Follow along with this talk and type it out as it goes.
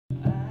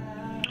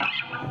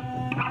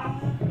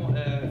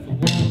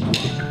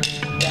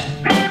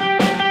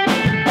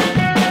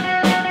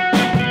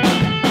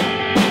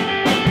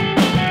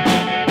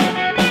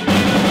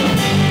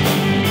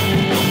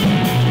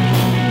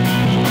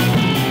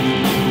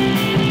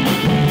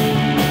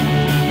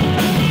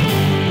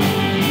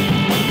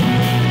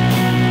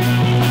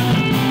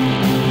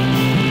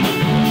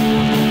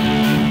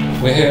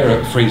We're here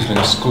at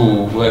Friesland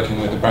School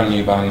working with a brand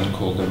new band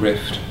called The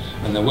Rift,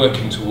 and they're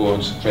working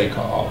towards Draycott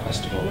Art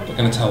Festival. They're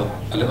going to tell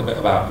a little bit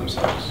about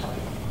themselves.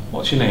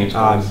 What's your name?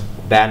 I'm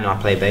Ben,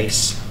 I play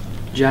bass.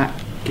 Jack,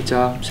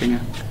 guitar, singer.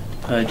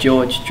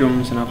 George,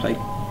 drums, and I play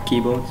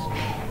keyboards.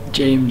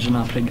 James, and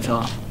I play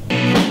guitar.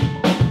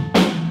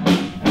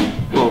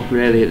 Well,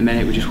 really at the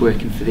minute we're just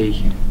working for the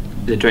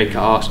Draycott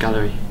Arts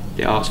Gallery,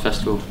 the Arts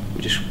Festival.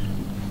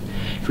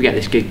 If we get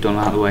this gig done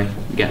out of the way,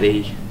 we get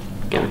the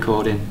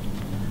recording,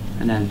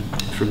 and then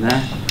from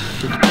there.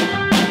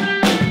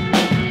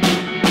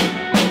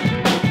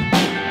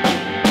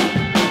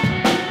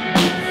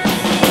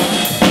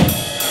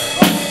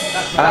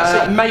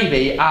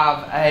 Maybe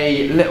have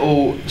a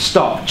little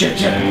stop.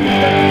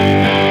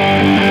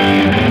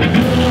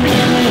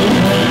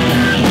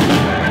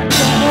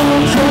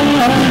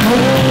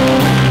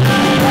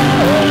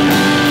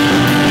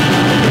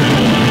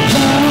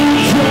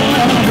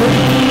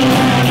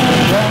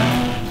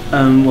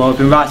 Well, I've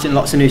been writing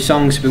lots of new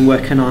songs. I've been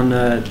working on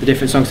the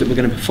different songs that we're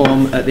going to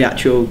perform at the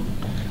actual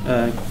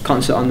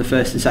concert on the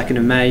 1st and 2nd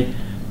of May.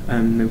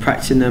 Been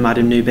practicing them,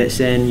 adding new bits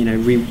in, you know,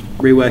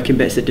 reworking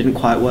bits that didn't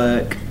quite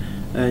work,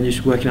 and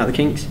just working out the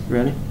kinks,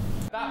 really.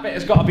 That bit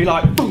has got to be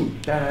like boom,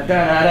 da, da, da,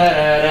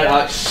 da, da,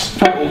 like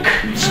total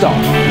stop.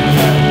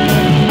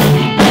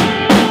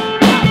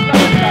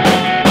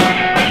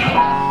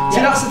 See,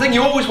 that's the thing,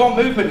 you always want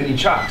movement in your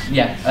tracks.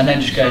 Yeah, and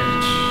then just go.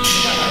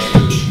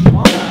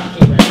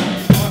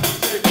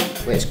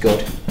 It's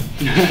good.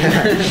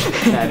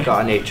 I've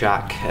got a new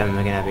track and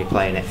we're going to be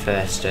playing it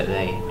first at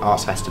the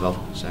Arts Festival,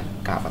 so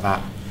look out for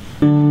that.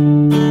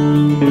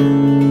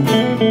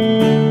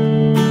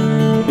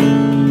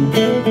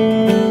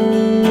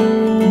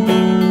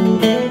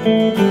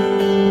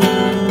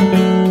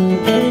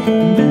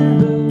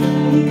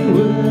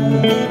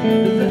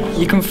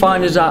 You can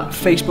find us at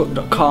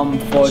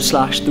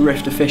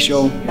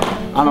facebook.com/TheRiftOfficial,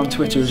 and on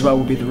Twitter as well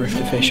will be The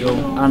Rift Official,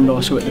 and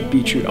also at the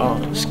Beetroot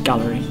Arts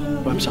Gallery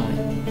website.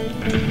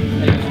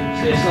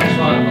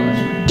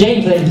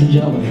 James, ladies and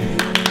gentlemen.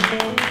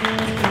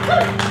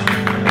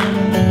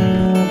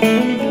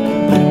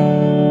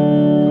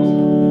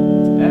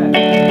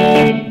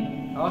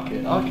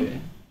 Okay.